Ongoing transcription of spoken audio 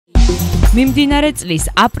მიმდინარე წლის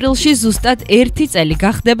აპრილში ზუსტად 1 წელი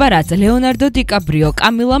გახდება, რაც ლეონარდო დიკაპრიო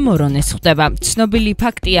კამილა მორონეს ხვდება. ცნობილი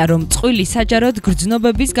ფაქტია, რომ წყვილი საჯაროდ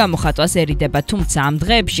გრძნობების გამოხატვასერიდება, თუმცა ამ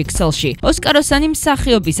დღეებში ქსელში ოსკაროსანი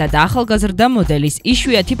მსახიობისა და ახალგაზრდა მოდელის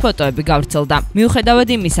იშვიათი ფოტოები გავრცელდა. მიუხედავად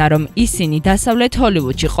იმისა, რომ ისინი დასავლეთ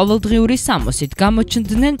ჰოლივუდში ყოველდღიური სამოსით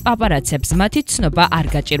გამოჩნდნენ პაპარაცებს, მათი ცნობა არ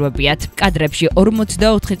გაჭირვებიათ. კადრებში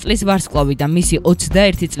 44 წლის ვარსკვლავი და მისი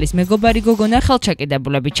 21 წლის მეგობარი გოგონა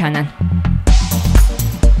ხელჩაკიდებულები ჩანან.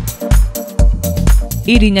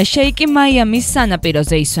 ირინა შეიკი მაიამის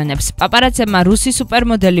სანაპიროზე ისვენებს. პაპარაცებმა რუსი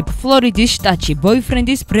სუპერმოდელი ფლორიდის შტატში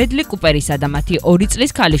ბოიფრენდის ბრედლი კუპერისა და მათი 2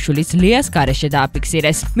 წლის ქალიშვილის ლიას გარეშე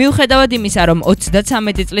დააფიქსირეს. მიუხედავად იმისა, რომ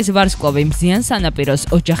 33 წლის ვარსკვლავი მზიან სანაპიროს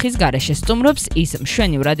ოჯახის გარეშე სტუმრობს, ის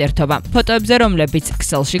მშვენივრად ერთობა. ფოტოებზე, რომლებიც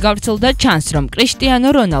ქსელში გავრცელდა, ჩანს, რომ კრიშტიანო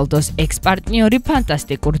რონალდოს ექს-პარტნიორი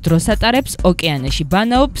ფანტასტიკურ დროს ატარებს, ოკეანეში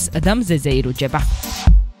ბანაობს და მზეზე ირუჯება.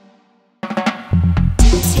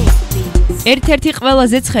 ერთ-ერთი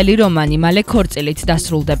ყველაზე ცხელი რომანი მალე ქორწილით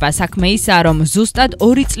დასრულდება. საქმე ისაა, რომ ზუსტად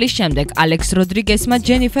 2 წლის შემდეგ ალექს როდრიგესმა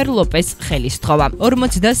ჯენიფერ ლოპესს ხელი სთხოვა.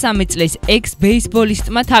 43 წლის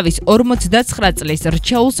ექს-ბეისბოლისტმა თავის 49 წლის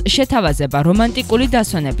რჩეულს შეთავაზება რომანტიკული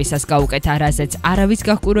დასვენებისას გაუკეთა, რაზეც არავის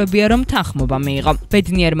გაჰკვირვებია, რომ თანხმობა მიიღო.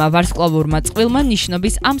 ბედნიერმა ვარსკვლავურმა წყვილმა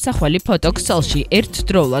ნიშნობის ამსახველი ფოტო ქსელში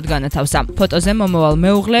ერთდროულად განათავსა. ფოტოზე მომავალ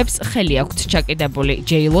მეუღლეებს ხელი აქვთ ჩაკიდებული.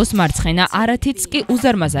 ჯეილოს მარცხენა არათიც კი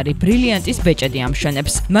უზარმაზარი ბრილიანტი ბეჭედი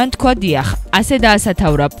ამშვენებს. მან თქვა დიახ, ასე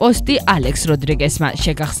დაასათაურა პოსტი ალექს როდრიგესმა.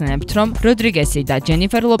 შეგახსენებთ, რომ როდრიგესი და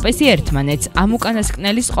ჯენიფერ ლოპესი ერთმანეთს ამ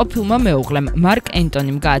უკანასკნელის ყოფილმა მეუღლემ მარკ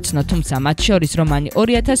ენტონიმ გააცნო, თუმცა მათ შორის რომანი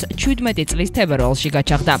 2017 წლის თებერვალში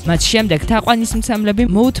გაჩაღდა. მათ შემდეგ თაყვანისმცემლები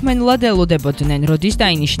მოუთმენლად ელოდებოდნენ, როდის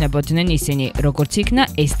დაინიშნებოდნენ ისინი, როგორც იქნა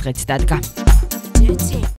ეს დღეც დადგა.